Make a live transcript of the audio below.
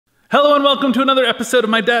Hello and welcome to another episode of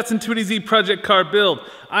my Datsun 280Z project car build.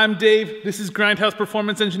 I'm Dave, this is Grindhouse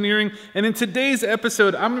Performance Engineering, and in today's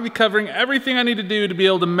episode, I'm gonna be covering everything I need to do to be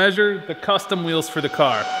able to measure the custom wheels for the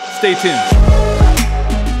car. Stay tuned.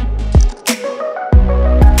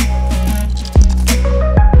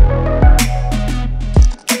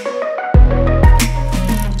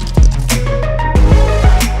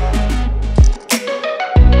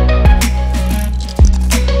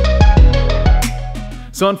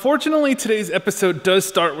 So unfortunately, today's episode does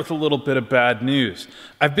start with a little bit of bad news.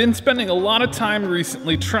 I've been spending a lot of time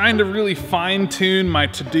recently trying to really fine-tune my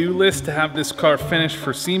to-do list to have this car finished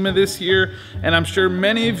for SEMA this year, and I'm sure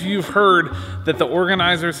many of you have heard that the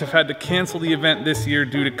organizers have had to cancel the event this year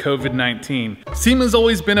due to COVID-19. SEMA's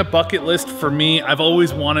always been a bucket list for me. I've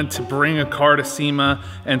always wanted to bring a car to SEMA,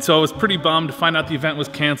 and so I was pretty bummed to find out the event was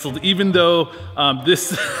canceled, even though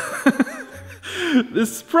this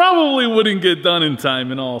this probably wouldn't get done in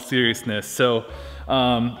time in all seriousness. So,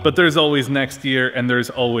 but there's always next year and there's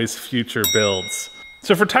always future builds.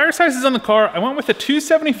 So for tire sizes on the car, I went with a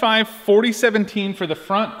 275 40/17 for the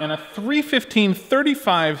front and a 315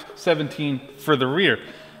 35/17 for the rear.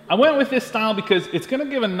 I went with this style because it's gonna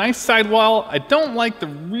give a nice sidewall. I don't like the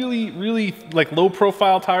really like low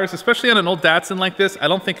profile tires, especially on an old Datsun like this. I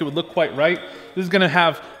don't think it would look quite right. This is gonna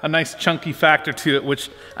have a nice chunky factor to it, which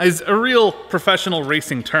is a real professional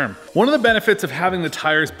racing term. One of the benefits of having the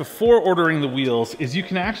tires before ordering the wheels is you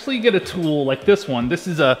can actually get a tool like this one. This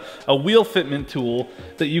is a wheel fitment tool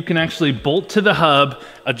that you can actually bolt to the hub,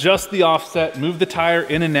 adjust the offset, move the tire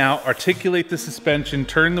in and out, articulate the suspension,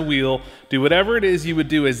 turn the wheel, do whatever it is you would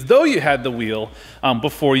do as though you had the wheel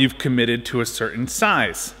before you've committed to a certain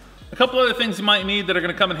size. A couple other things you might need that are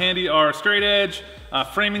gonna come in handy are straight edge,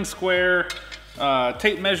 framing square,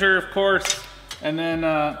 tape measure, of course, and then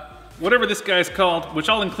whatever this guy's called, which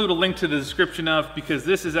I'll include a link to the description of because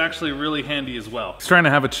this is actually really handy as well. He's trying to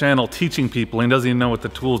have a channel teaching people and doesn't even know what the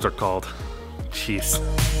tools are called. Jeez.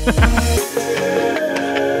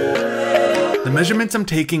 The measurements I'm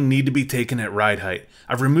taking need to be taken at ride height.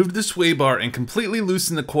 I've removed the sway bar and completely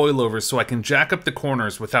loosened the coilovers so I can jack up the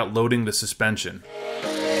corners without loading the suspension.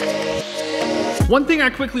 One thing I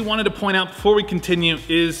quickly wanted to point out before we continue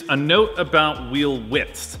is a note about wheel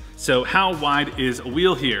widths. So how wide is a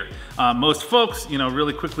wheel here? Most folks,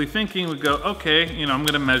 really quickly thinking would go, okay, I'm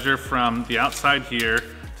gonna measure from the outside here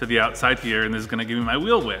to the outside here, and this is gonna give me my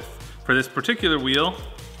wheel width. For this particular wheel,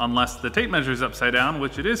 unless the tape measure is upside down,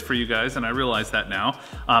 which it is for you guys, and I realize that now,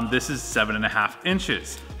 this is 7.5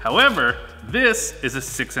 inches. However, this is a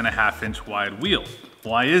 6.5 inch wide wheel.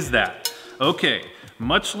 Why is that? Okay.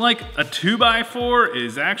 Much like a 2x4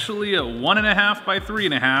 is actually a 1.5 by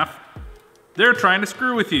 3.5, they're trying to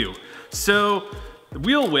screw with you. So the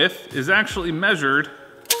wheel width is actually measured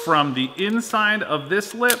from the inside of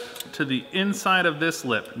this lip to the inside of this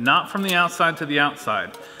lip, not from the outside to the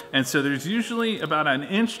outside. And so there's usually about an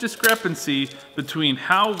inch discrepancy between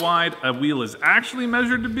how wide a wheel is actually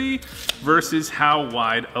measured to be versus how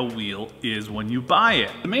wide a wheel is when you buy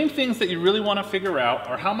it. The main things that you really want to figure out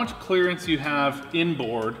are how much clearance you have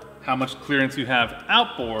inboard, how much clearance you have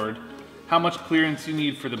outboard, how much clearance you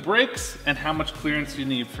need for the brakes, and how much clearance you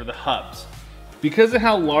need for the hubs. Because of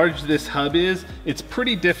how large this hub is, it's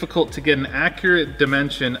pretty difficult to get an accurate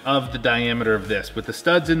dimension of the diameter of this. With the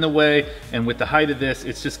studs in the way and with the height of this,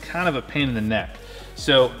 it's just kind of a pain in the neck.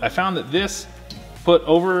 So I found that this, put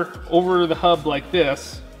over the hub like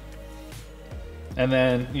this, and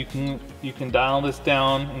then you can dial this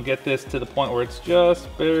down and get this to the point where it's just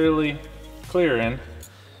barely clearing.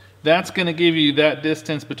 That's gonna give you that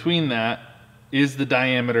distance between that is the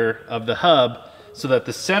diameter of the hub, so that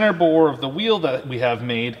the center bore of the wheel that we have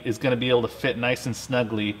made is going to be able to fit nice and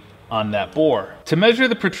snugly on that bore. To measure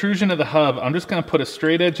the protrusion of the hub, I'm just going to put a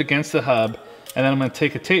straight edge against the hub, and then I'm going to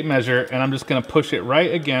take a tape measure and I'm just going to push it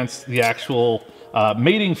right against the actual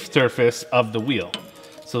mating surface of the wheel.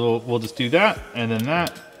 So we'll just do that, and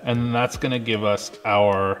then that's going to give us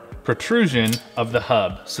our protrusion of the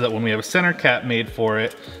hub, so that when we have a center cap made for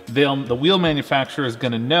it, the wheel manufacturer is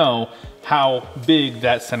going to know how big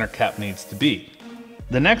that center cap needs to be.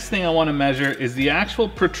 The next thing I want to measure is the actual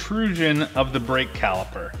protrusion of the brake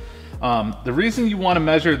caliper. The reason you want to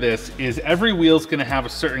measure this is every wheel's going to have a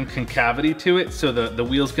certain concavity to it, so the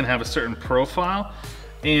wheel's going to have a certain profile.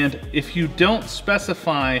 And if you don't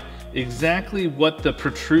specify exactly what the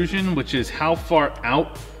protrusion, which is how far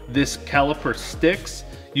out this caliper sticks,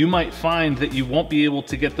 you might find that you won't be able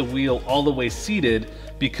to get the wheel all the way seated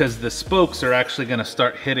because the spokes are actually going to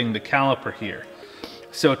start hitting the caliper here.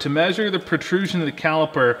 So to measure the protrusion of the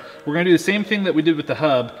caliper, we're going to do the same thing that we did with the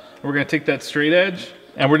hub. We're going to take that straight edge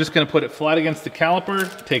and we're just gonna put it flat against the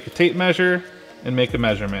caliper, take a tape measure, and make a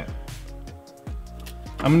measurement.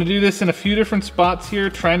 I'm gonna do this in a few different spots here,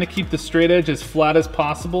 trying to keep the straight edge as flat as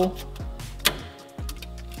possible.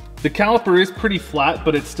 The caliper is pretty flat,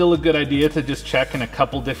 but it's still a good idea to just check in a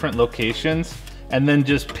couple different locations and then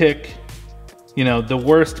just pick, you know, the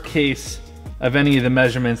worst case of any of the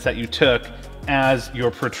measurements that you took as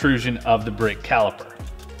your protrusion of the brake caliper.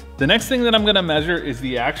 The next thing that I'm gonna measure is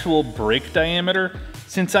the actual brake diameter.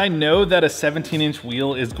 Since I know that a 17-inch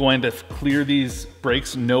wheel is going to clear these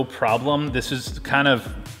brakes no problem, this is kind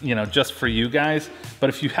of, you know, just for you guys. But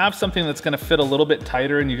if you have something that's gonna fit a little bit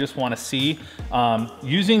tighter and you just wanna see,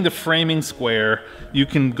 using the framing square, you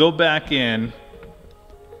can go back in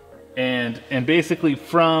and basically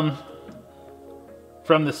from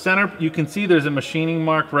the center, you can see there's a machining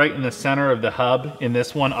mark right in the center of the hub in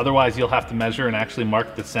this one. Otherwise, you'll have to measure and actually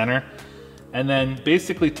mark the center. And then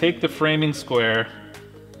basically take the framing square,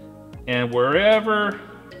 and wherever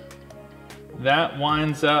that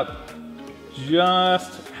winds up,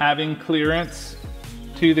 just having clearance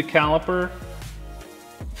to the caliper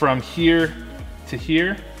from here to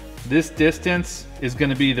here, this distance is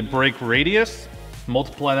gonna be the brake radius.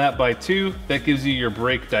 Multiply that by 2, that gives you your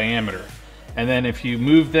brake diameter. And then if you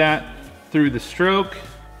move that through the stroke,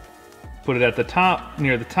 put it at the top,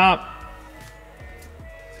 near the top,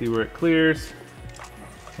 see where it clears,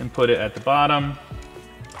 and put it at the bottom,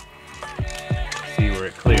 see where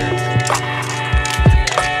it clears.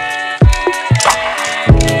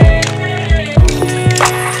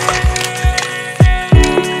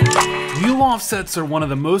 Wheel offsets are one of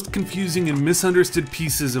the most confusing and misunderstood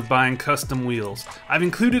pieces of buying custom wheels. I've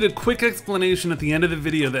included a quick explanation at the end of the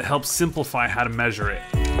video that helps simplify how to measure it.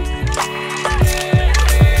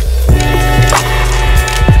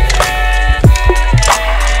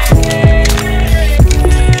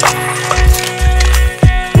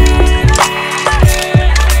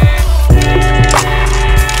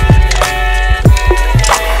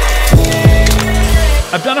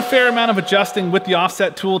 I've done a fair amount of adjusting with the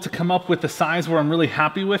offset tool to come up with a size where I'm really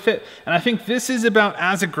happy with it. And I think this is about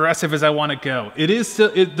as aggressive as I want to go. It is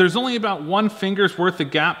still, there's only about 1 finger's worth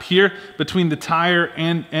of gap here between the tire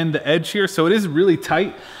and the edge here. So it is really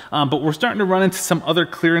tight, but we're starting to run into some other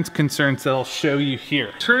clearance concerns that I'll show you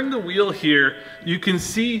here. Turn the wheel here, you can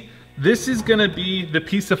see this is gonna be the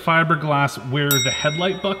piece of fiberglass where the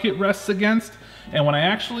headlight bucket rests against. And when I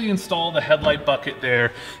actually install the headlight bucket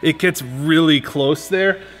there, it gets really close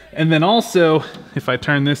there. And then also, if I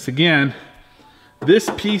turn this again, this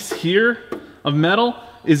piece here of metal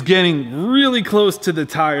is getting really close to the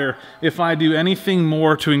tire if I do anything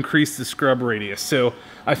more to increase the scrub radius. So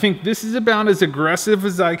I think this is about as aggressive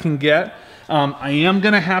as I can get. I am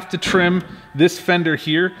gonna have to trim this fender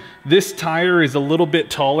here. This tire is a little bit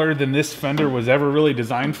taller than this fender was ever really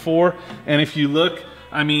designed for. And if you look,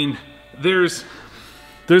 I mean, there's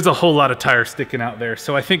a whole lot of tire sticking out there.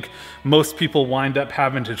 So I think most people wind up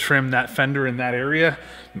having to trim that fender in that area,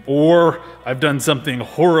 or I've done something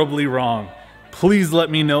horribly wrong. Please let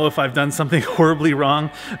me know if I've done something horribly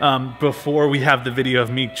wrong before we have the video of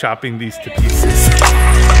me chopping these to pieces.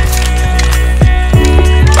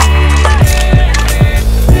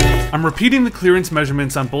 I'm repeating the clearance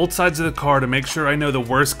measurements on both sides of the car to make sure I know the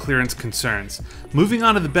worst clearance concerns. Moving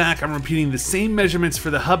on to the back, I'm repeating the same measurements for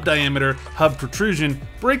the hub diameter, hub protrusion,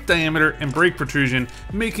 brake diameter, and brake protrusion,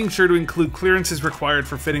 making sure to include clearances required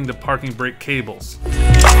for fitting the parking brake cables.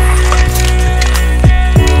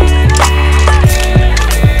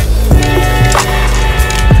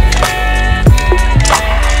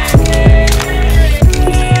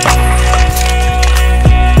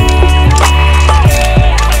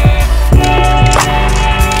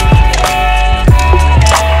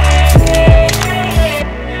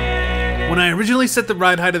 Set the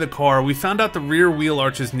ride height of the car, we found out the rear wheel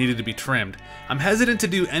arches needed to be trimmed. I'm hesitant to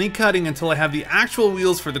do any cutting until I have the actual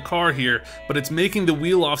wheels for the car here, but it's making the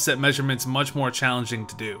wheel offset measurements much more challenging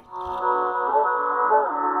to do.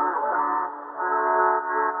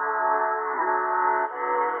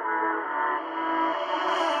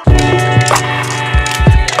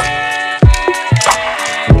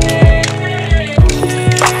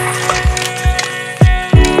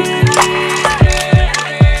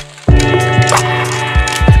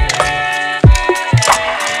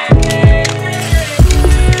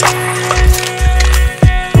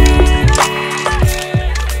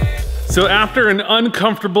 So after an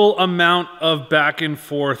uncomfortable amount of back and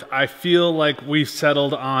forth, I feel like we've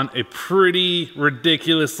settled on a pretty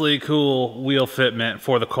ridiculously cool wheel fitment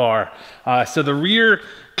for the car. So the rear,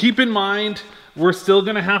 keep in mind, we're still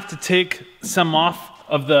gonna have to take some off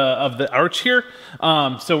of the arch here.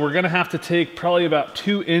 So we're gonna have to take probably about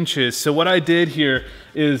 2 inches. So what I did here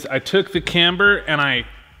is I took the camber and I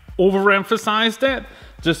overemphasized it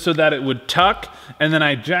just so that it would tuck, and then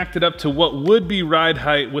I jacked it up to what would be ride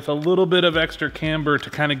height with a little bit of extra camber to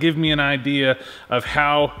kind of give me an idea of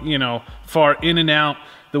how, you know, far in and out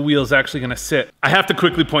the wheel's actually gonna sit. I have to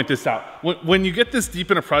quickly point this out. When you get this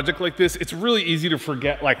deep in a project like this, it's really easy to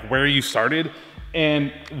forget like where you started.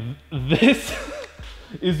 And this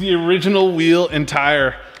is the original wheel and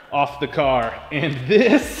tire off the car. And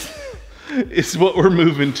this is what we're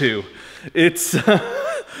moving to. It's,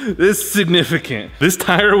 this is significant. This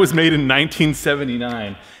tire was made in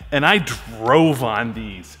 1979 and I drove on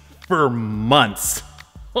these for months.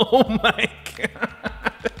 Oh my God.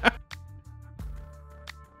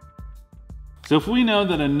 So if we know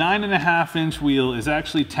that a 9.5-inch wheel is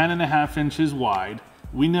actually 10.5 inches wide,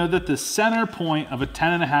 we know that the center point of a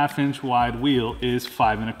 10.5-inch wide wheel is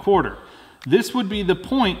 5.25. This would be the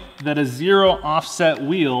point that a 0 offset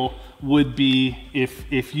wheel would be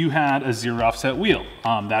if you had a 0 offset wheel.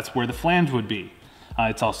 That's where the flange would be.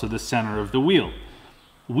 It's also the center of the wheel.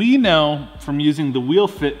 We know from using the wheel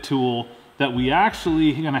fit tool that we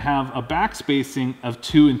actually are gonna have a back spacing of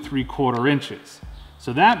 2 3/4 inches.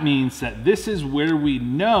 So that means that this is where we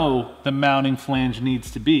know the mounting flange needs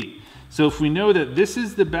to be. So if we know that this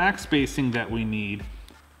is the back spacing that we need,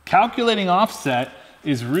 calculating offset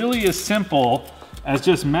is really as simple as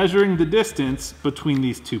just measuring the distance between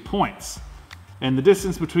these 2 points. And the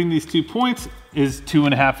distance between these 2 points is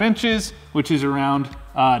 2.5 inches, which is around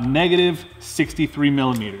negative 63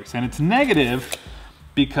 millimeters. And it's negative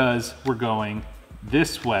because we're going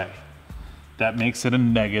this way. That makes it a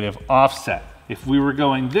negative offset. If we were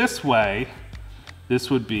going this way, this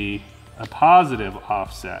would be a positive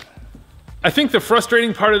offset. I think the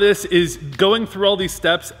frustrating part of this is going through all these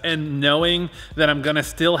steps and knowing that I'm gonna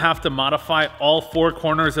still have to modify all 4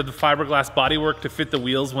 corners of the fiberglass bodywork to fit the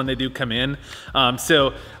wheels when they do come in.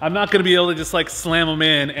 So I'm not gonna be able to just like slam them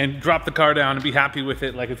in and drop the car down and be happy with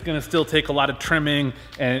it. Like, it's gonna still take a lot of trimming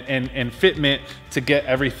and fitment to get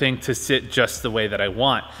everything to sit just the way that I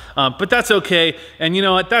want. But that's okay. And you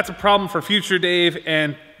know what, that's a problem for future Dave,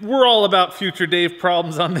 and we're all about future Dave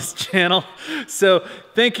problems on this channel. So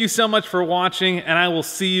thank you so much for watching, and I will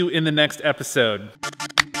see you in the next episode.